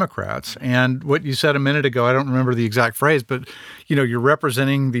with Democrats. And what you said a minute ago, I don't remember the exact phrase, but you're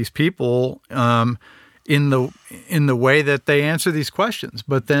representing these people in the way that they answer these questions.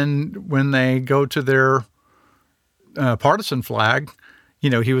 But then when they go to their partisan flag,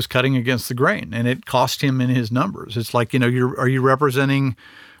 he was cutting against the grain, and it cost him in his numbers. It's like, are you representing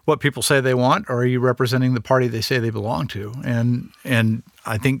what people say they want, or are you representing the party they say they belong to? And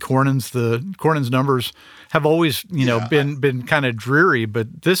I think Cornyn's numbers have always, been kind of dreary,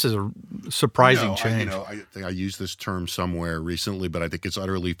 but this is a surprising change. I think I used this term somewhere recently, but I think it's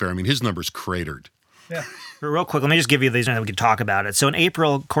utterly fair. I mean, his numbers cratered. Yeah. Real quick, let me just give you these and we can talk about it. So in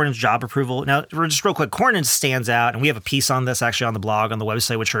April, Cornyn's job approval. Now, just real quick, Cornyn stands out, and we have a piece on this actually on the blog, on the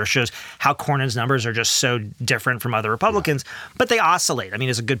website, which sort of shows how Cornyn's numbers are just so different from other Republicans, but they oscillate. I mean,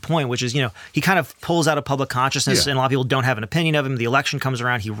 it's a good point, which is, he kind of pulls out of public consciousness, and a lot of people don't have an opinion of him. The election comes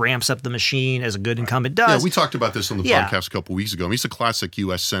around, he ramps up the machine as a good incumbent does. Yeah, we talked about this on the podcast a couple weeks ago. I mean, it's a classic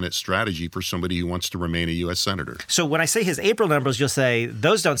U.S. Senate strategy for somebody who wants to remain a U.S. senator. So when I say his April numbers, you'll say,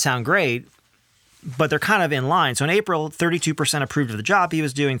 those don't sound great, but they're kind of in line. So in April, 32% approved of the job he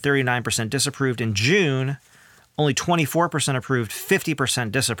was doing, 39% disapproved. In June, only 24% approved,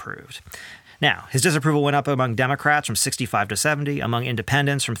 50% disapproved. Now, his disapproval went up among Democrats from 65 to 70, among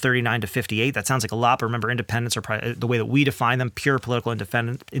independents from 39 to 58. That sounds like a lot, but remember, independents are probably, the way that we define them, pure political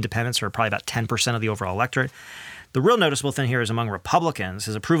independents are probably about 10% of the overall electorate. The real noticeable thing here is among Republicans,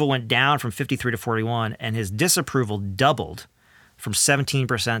 his approval went down from 53 to 41, and his disapproval doubled from 17%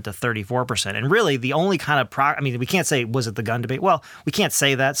 to 34%. And really, the only kind of we can't say, was it the gun debate? Well, we can't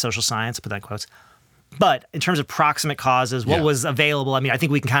say that, social science, put that in quotes. But in terms of proximate causes, what was available, I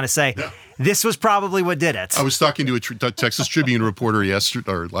think we can kind of say this was probably what did it. I was talking to a Texas Tribune reporter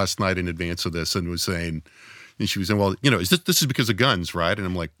last night in advance of this, and she was saying, well, this is because of guns, right? And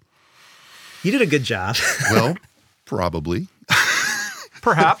I'm like, you did a good job. Well, probably.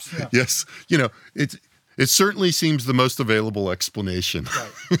 Perhaps. Yeah. Yes. It certainly seems the most available explanation,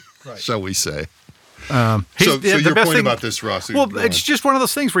 right. Shall we say. So your point about this, Ross. Well, it's just one of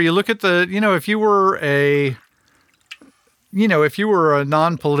those things where you look at if you were a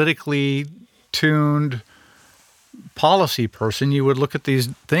non-politically tuned policy person, you would look at these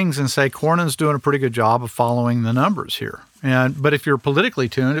things and say, Cornyn's doing a pretty good job of following the numbers here. But if you're politically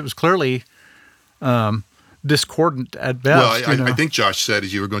tuned, it was clearly discordant at best. Well, I think Josh said,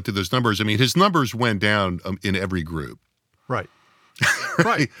 as you were going through those numbers, his numbers went down in every group. Right.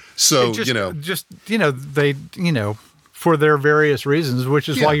 Right. So, they, for their various reasons, which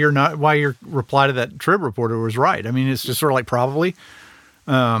is why your reply to that Trib reporter was right. It's just sort of like probably.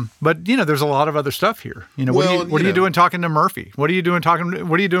 But there's a lot of other stuff here. What are you doing talking to Murphy? What are you doing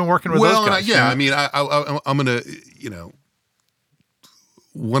working with those guys? I'm going to,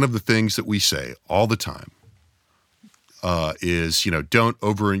 one of the things that we say all the time is, don't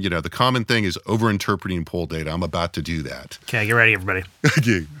the common thing is over-interpreting poll data. I'm about to do that. Okay, get ready, everybody.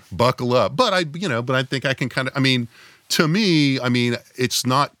 Buckle up. But I think I can kind of, to me, it's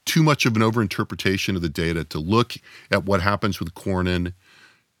not too much of an over-interpretation of the data to look at what happens with Cornyn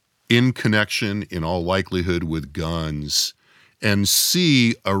in connection, in all likelihood, with guns and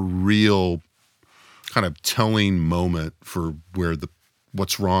see a real kind of telling moment for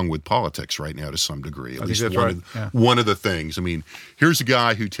what's wrong with politics right now to some degree. At least one of the things. Here's a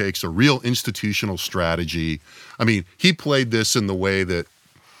guy who takes a real institutional strategy. He played this in the way that,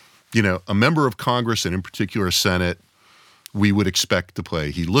 a member of Congress and in particular Senate, we would expect to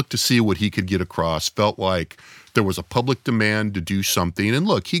play. He looked to see what he could get across, felt like there was a public demand to do something. And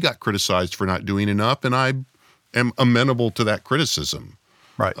look, he got criticized for not doing enough, and I am amenable to that criticism.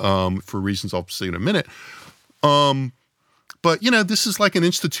 Right. For reasons I'll say in a minute. But, this is like an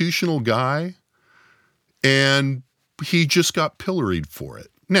institutional guy, and he just got pilloried for it.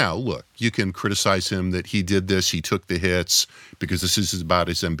 Now, look, you can criticize him that he did this, he took the hits, because this is about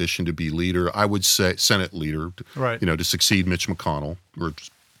his ambition to be leader. I would say Senate leader, right. To succeed Mitch McConnell, or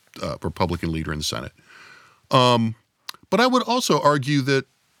Republican leader in the Senate. But I would also argue that,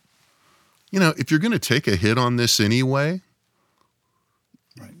 if you're going to take a hit on this anyway,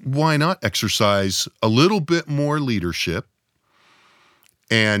 why not exercise a little bit more leadership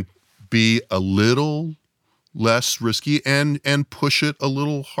and be a little less risky and push it a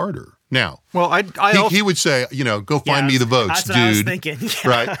little harder? Now, well, he would say, go find me the votes, that's what dude. I was thinking.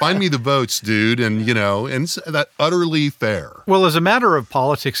 Right? Find me the votes, dude. And, and that utterly fair. Well, as a matter of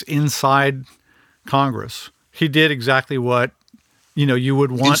politics inside Congress, he did exactly what you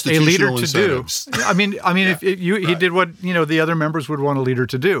would want a leader to do. He did what the other members would want a leader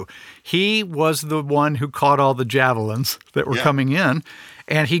to do. He was the one who caught all the javelins that were coming in,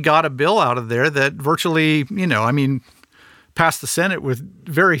 and he got a bill out of there that virtually passed the Senate with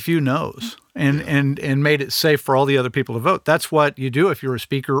very few no's and made it safe for all the other people to vote. That's what you do if you're a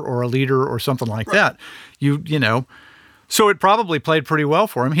speaker or a leader or something like that. So it probably played pretty well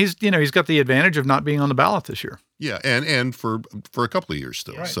for him. He's got the advantage of not being on the ballot this year. Yeah, and for a couple of years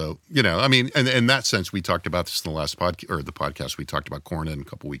still. Right. So, and in that sense, we talked about this in the last podcast. We talked about Cornyn a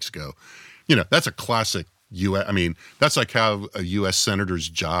couple of weeks ago. That's a classic U.S. That's like how a U.S. senator's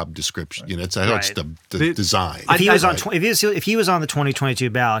job description. It's how it's the design. If he was on the 2022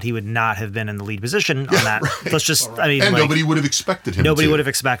 ballot, he would not have been in the lead position on that. Let's just. Nobody would have expected him. Nobody would have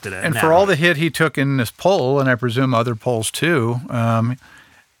expected it. And for all the hit he took in this poll, and I presume other polls too,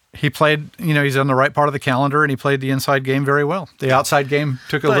 he played. He's on the right part of the calendar, and he played the inside game very well. The outside game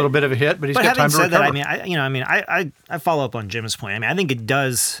took a little bit of a hit, but he's got time to recover. I follow up on Jim's point. I think it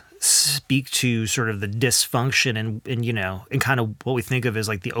does speak to sort of the dysfunction and kind of what we think of as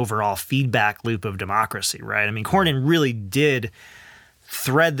like the overall feedback loop of democracy, right? Cornyn really did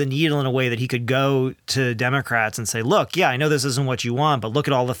thread the needle in a way that he could go to Democrats and say, look, I know this isn't what you want, but look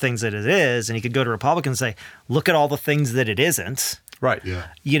at all the things that it is. And he could go to Republicans and say, look at all the things that it isn't. Right.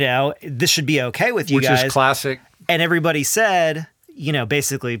 Yeah. This should be okay with you guys. Which is classic. And everybody said,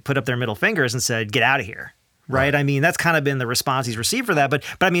 basically put up their middle fingers and said, get out of here. Right. That's kind of been the response he's received for that. But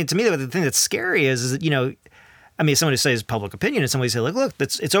to me, the thing that's scary is that, someone who says public opinion and somebody say, like, look,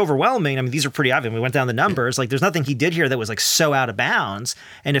 it's overwhelming. These are pretty obvious. We went down the numbers. Like, there's nothing he did here that was like so out of bounds.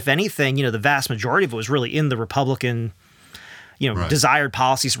 And if anything, the vast majority of it was really in the Republican, desired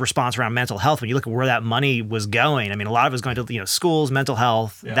policies response around mental health. When you look at where that money was going, a lot of it was going to, schools, mental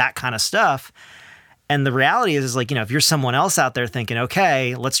health, that kind of stuff. And the reality is like, if you're someone else out there thinking,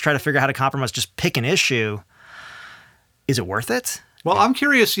 okay, let's try to figure out how to compromise, just pick an issue. Is it worth it? Well, I'm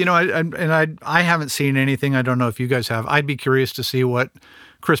curious, I haven't seen anything. I don't know if you guys have. I'd be curious to see what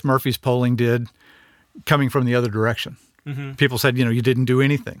Chris Murphy's polling did coming from the other direction. Mm-hmm. People said, you didn't do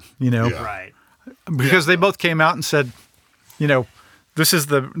anything, Right. Because they both came out and said, this is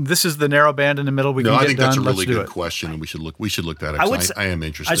the narrow band in the middle. I think that's a really good question, and we should look that up. I am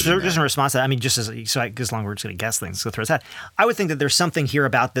interested. Just in response to that, just as long as we're just going to guess things, go through his head. I would think that there's something here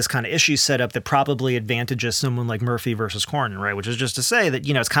about this kind of issue setup that probably advantages someone like Murphy versus Cornyn, right? Which is just to say that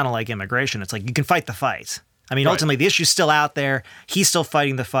it's kind of like immigration. It's like you can fight the fight. Ultimately the issue's still out there. He's still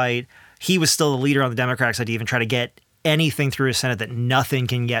fighting the fight. He was still the leader on the Democratic side to even try to get anything through a Senate that nothing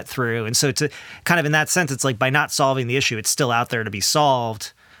can get through. And so to kind of in that sense, it's like by not solving the issue, it's still out there to be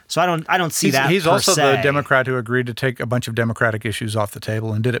solved. So I don't see that. He's also the Democrat who agreed to take a bunch of Democratic issues off the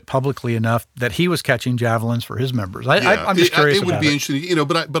table and did it publicly enough that he was catching javelins for his members. I'm just curious. It would be interesting,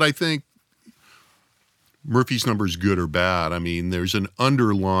 but I think Murphy's number is good or bad. There's an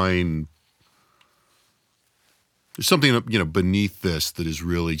underlying. There's something beneath this that is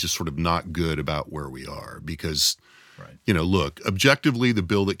really just sort of not good about where we are because. Right. Look, objectively, the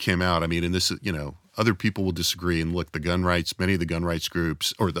bill that came out, and this, other people will disagree. And look, many of the gun rights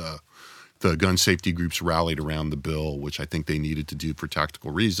groups or the gun safety groups rallied around the bill, which I think they needed to do for tactical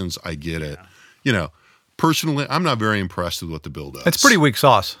reasons. I get it. Personally, I'm not very impressed with what the bill does. It's pretty weak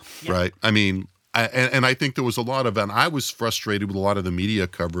sauce. Right. I think there was a lot of, and I was frustrated with a lot of the media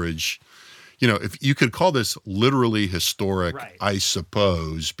coverage. If you could call this literally historic, right. I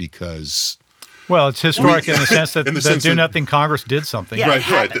suppose, because... Well, it's historic in the sense that the Do Nothing Congress did something. Yeah,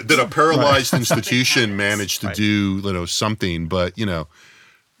 right. That a paralyzed institution managed to do something. But,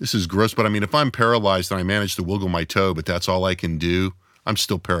 this is gross. But, if I'm paralyzed and I manage to wiggle my toe, but that's all I can do, I'm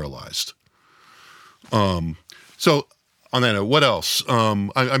still paralyzed. So, on that note, what else?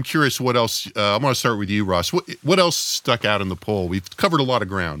 I'm curious what else. I want to start with you, Ross. What else stuck out in the poll? We've covered a lot of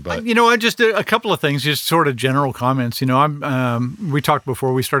ground. But just a couple of things, just sort of general comments. We talked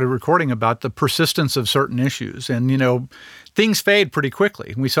before we started recording about the persistence of certain issues. And, things fade pretty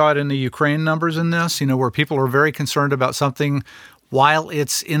quickly. We saw it in the Ukraine numbers in this, where people are very concerned about something while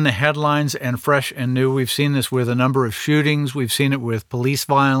it's in the headlines and fresh and new. We've seen this with a number of shootings. We've seen it with police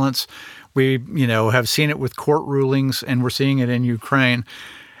violence. We, have seen it with court rulings, and we're seeing it in Ukraine.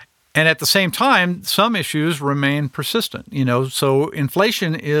 And at the same time, some issues remain persistent, So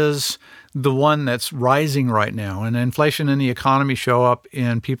inflation is the one that's rising right now. And inflation and the economy show up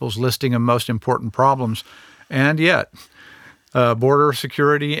in people's listing of most important problems. And yet, border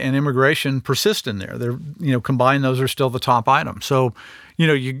security and immigration persist in there. They're, combined, those are still the top items. So,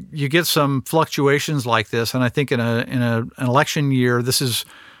 you get some fluctuations like this. And I think in an election year, this is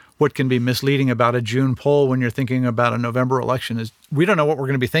what can be misleading about a June poll when you're thinking about a November election is we don't know what we're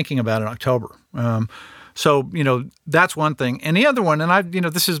going to be thinking about in October. So, that's one thing. And the other one, and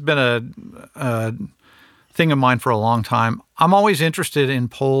this has been a thing of mine for a long time. I'm always interested in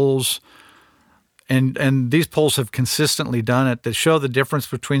polls, and these polls have consistently done it, that show the difference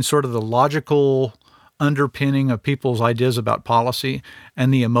between sort of the logical underpinning of people's ideas about policy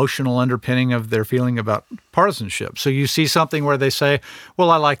and the emotional underpinning of their feeling about partisanship. So you see something where they say,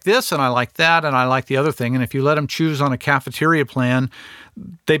 well, I like this and I like that and I like the other thing. And if you let them choose on a cafeteria plan,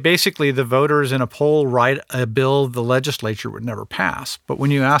 they basically, the voters in a poll, write a bill the legislature would never pass. But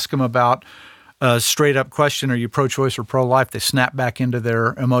when you ask them about a straight up question, are you pro-choice or pro-life, they snap back into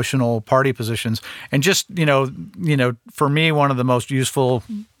their emotional party positions. And just, for me, one of the most useful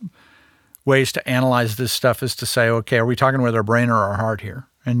ways to analyze this stuff is to say, okay, are we talking with our brain or our heart here?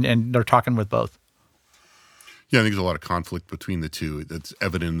 And they're talking with both. Yeah, I think there's a lot of conflict between the two that's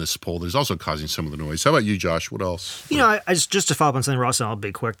evident in this poll. There's also causing some of the noise. How about you, Josh? What else? I just to follow up on something Ross said, I'll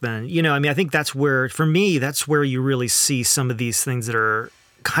be quick then. I think that's where, for me, that's where you really see some of these things that are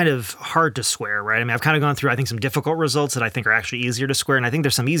kind of hard to square, right? I've kind of gone through, I think, some difficult results that I think are actually easier to square, and I think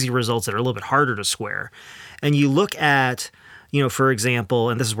there's some easy results that are a little bit harder to square. And you look at, for example,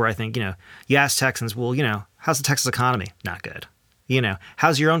 and this is where I think, you ask Texans, well, how's the Texas economy? Not good.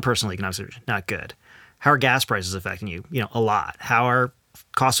 How's your own personal economic situation? Not good. How are gas prices affecting you? A lot. How are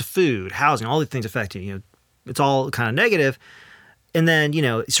costs of food, housing, all these things affecting you? It's all kind of negative. And then,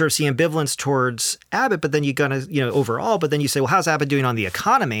 sort of see ambivalence towards Abbott, but then you're going to, overall, but then you say, well, how's Abbott doing on the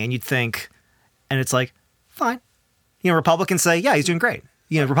economy? And you'd think, and it's like, fine. Republicans say, yeah, he's doing great.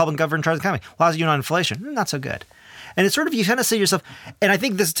 Republican governor in charge of the economy. Well, how's he doing on inflation? Not so good. And it's sort of, you kind of say to yourself, and I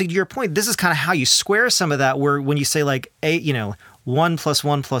think this, to your point, this is kind of how you square some of that, where when you say like, 1 +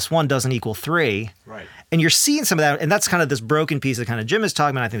 1 + 1 doesn't equal 3. Right. And you're seeing some of that, and that's kind of this broken piece that kind of Jim is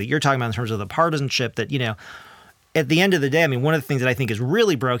talking about, I think that you're talking about in terms of the partisanship that, at the end of the day, one of the things that I think is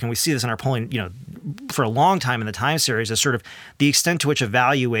really broken, we see this in our polling, for a long time in the time series, is sort of the extent to which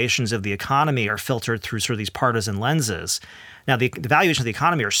evaluations of the economy are filtered through sort of these partisan lenses. Now, the valuations of the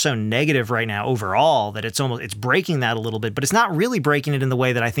economy are so negative right now overall that it's breaking that a little bit, but it's not really breaking it in the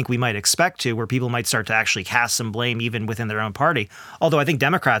way that I think we might expect to, where people might start to actually cast some blame even within their own party. Although I think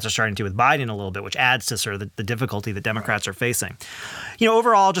Democrats are starting to with Biden a little bit, which adds to sort of the difficulty that Democrats are facing.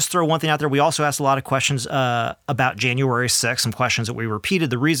 Overall, I'll just throw one thing out there. We also asked a lot of questions about January 6th, some questions that we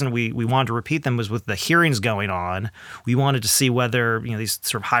repeated. The reason we wanted to repeat them was with the hearings going on. We wanted to see whether these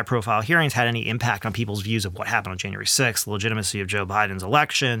sort of high-profile hearings had any impact on people's views of what happened on January 6th, the legitimacy of Joe Biden's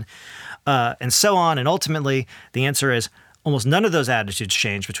election, and so on. And ultimately, the answer is almost none of those attitudes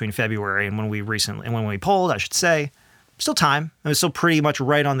changed between February and when we polled, I should say. Still time. It was still pretty much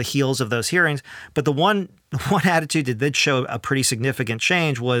right on the heels of those hearings. But the one attitude that did show a pretty significant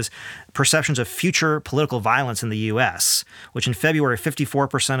change was perceptions of future political violence in the U.S., which in February,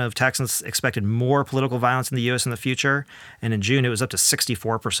 54% of Texans expected more political violence in the U.S. in the future. And in June, it was up to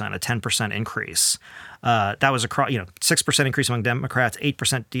 64%, a 10% increase. That was a 6% increase among Democrats,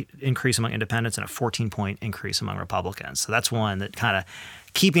 8% increase among independents, and a 14-point increase among Republicans. So that's one that kind of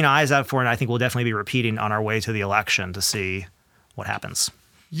keeping eyes out for, and I think we'll definitely be repeating on our way to the election to see what happens.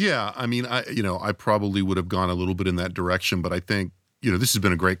 Yeah, I probably would have gone a little bit in that direction, but I think, this has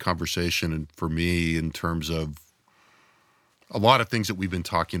been a great conversation, and for me, in terms of a lot of things that we've been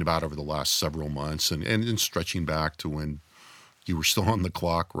talking about over the last several months, and stretching back to when you were still on the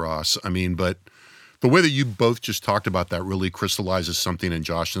clock, Ross. But the way that you both just talked about that really crystallizes something, and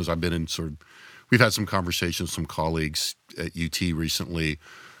Josh knows I've been in we've had some conversations with some colleagues at UT recently,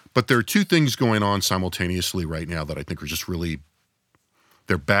 but there are two things going on simultaneously right now that I think are just really,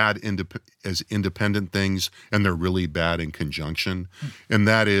 they're bad as independent things, and they're really bad in conjunction. And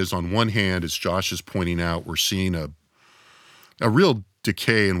that is, on one hand, as Josh is pointing out, we're seeing a real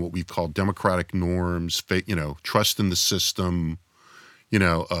decay in what we've called democratic norms, trust in the system,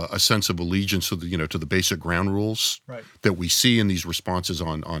 a sense of allegiance to the basic ground rules that we see in these responses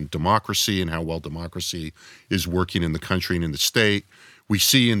on democracy and how well democracy is working in the country and in the state. We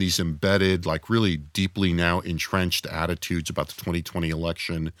see in these embedded, really deeply now entrenched attitudes about the 2020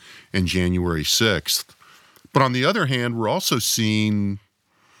 election and January 6th. But on the other hand, we're also seeing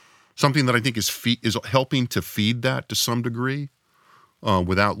something that I think is helping to feed that to some degree,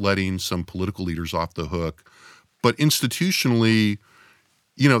 without letting some political leaders off the hook. But institutionally,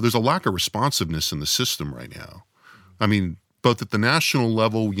 there's a lack of responsiveness in the system right now. Both at the national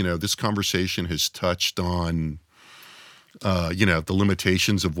level, this conversation has touched on, the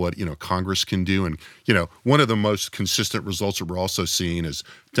limitations of what, Congress can do. And, one of the most consistent results that we're also seeing is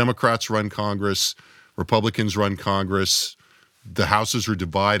Democrats run Congress, Republicans run Congress, the houses are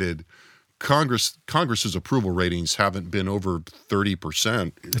divided. Congress's approval ratings haven't been over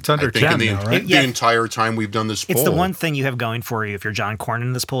 30%. It's under 10 now, right? The entire time we've done this poll. It's the one thing you have going for you if you're John Cornyn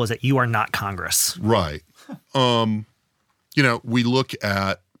in this poll is that you are not Congress. Right. We look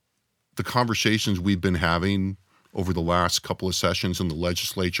at the conversations we've been having over the last couple of sessions in the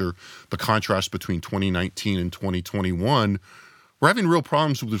legislature, the contrast between 2019 and 2021. We're having real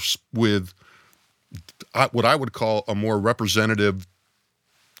problems with what I would call a more representative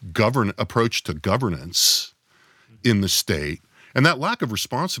approach to governance in the state. And that lack of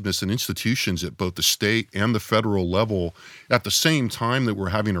responsiveness in institutions at both the state and the federal level at the same time that we're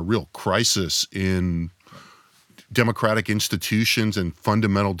having a real crisis in democratic institutions and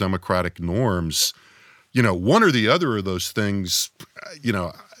fundamental democratic norms, one or the other of those things,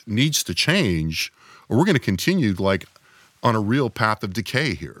 needs to change, or we're going to continue on a real path of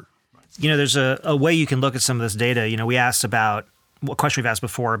decay here. There's a way you can look at some of this data. We asked about a question we've asked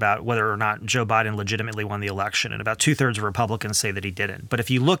before about whether or not Joe Biden legitimately won the election, and about 2/3 of Republicans say that he didn't. But if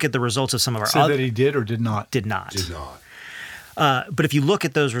you look at the results of some of our that he did or did not? Did not. But if you look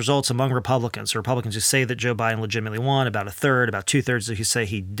at those results among Republicans who say that Joe Biden legitimately won, about 1/3, about 2/3 who say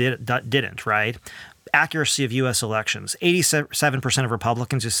he didn't, right? Accuracy of U.S. elections. 87% of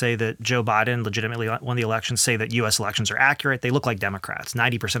Republicans who say that Joe Biden legitimately won the election say that U.S. elections are accurate. They look like Democrats.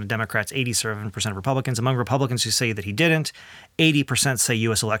 90% of Democrats, 87% of Republicans. Among Republicans who say that he didn't, 80% say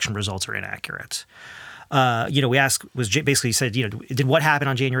U.S. election results are inaccurate. We asked, basically said, did what happened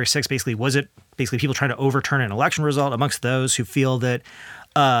on January 6th, was it people trying to overturn an election result? Amongst those who feel that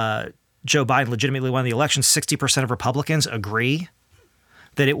Joe Biden legitimately won the election, 60% of Republicans agree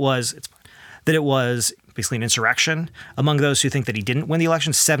that it was basically an insurrection. Among those who think that he didn't win the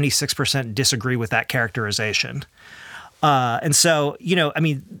election, 76% disagree with that characterization. And so,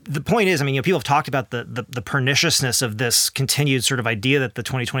 the point is, people have talked about the perniciousness of this continued sort of idea that the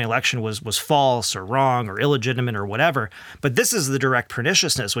 2020 election was false or wrong or illegitimate or whatever. But this is the direct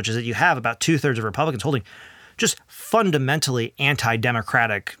perniciousness, which is that you have about 2/3 of Republicans holding just fundamentally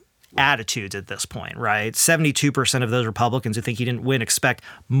anti-democratic attitudes at this point, right? 72% of those Republicans who think he didn't win expect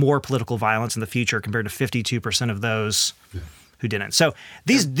more political violence in the future compared to 52% of those who didn't. So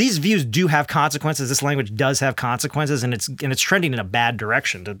these views do have consequences. This language does have consequences, and it's trending in a bad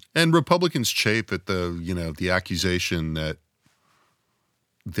direction. And Republicans chafe at the accusation that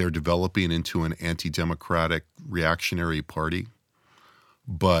they're developing into an anti-democratic reactionary party,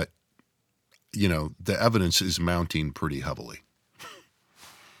 but the evidence is mounting pretty heavily.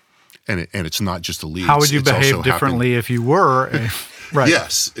 And it's not just elites. How would you behave differently if you were? Right.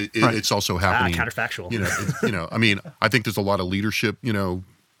 Yes, it's also happening. Counterfactual. I think there's a lot of leadership, to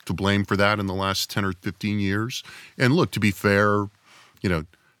blame for that in the last 10 or 15 years. And look, to be fair,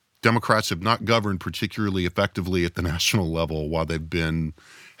 Democrats have not governed particularly effectively at the national level while they've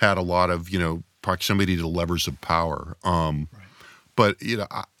had a lot of, proximity to the levers of power. But,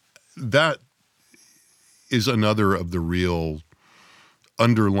 that is another of the real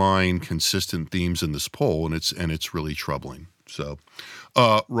underlying consistent themes in this poll, and it's really troubling. So,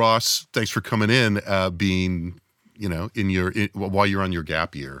 Ross, thanks for coming in, being, while you're on your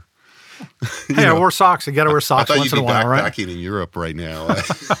gap year. Hey, I wore socks. You got to wear socks once in a while, right? I thought you'd be backpacking in Europe right now.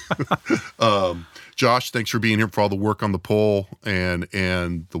 Josh, thanks for being here, for all the work on the poll and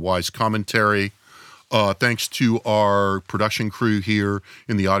the wise commentary. Thanks to our production crew here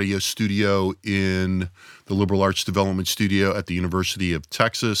in the audio studio in the Liberal Arts Development Studio at the University of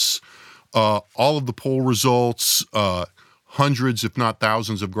Texas. All of the poll results, hundreds, if not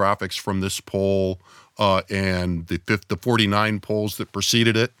thousands, of graphics from this poll and the 49 polls that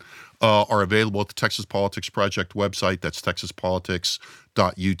preceded it are available at the Texas Politics Project website. That's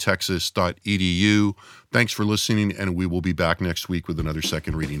texaspolitics.utexas.edu. Thanks for listening, and we will be back next week with another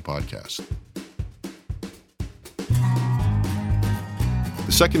Second Reading podcast.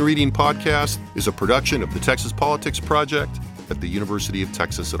 The Second Reading podcast is a production of the Texas Politics Project at the University of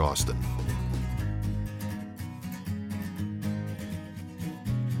Texas at Austin.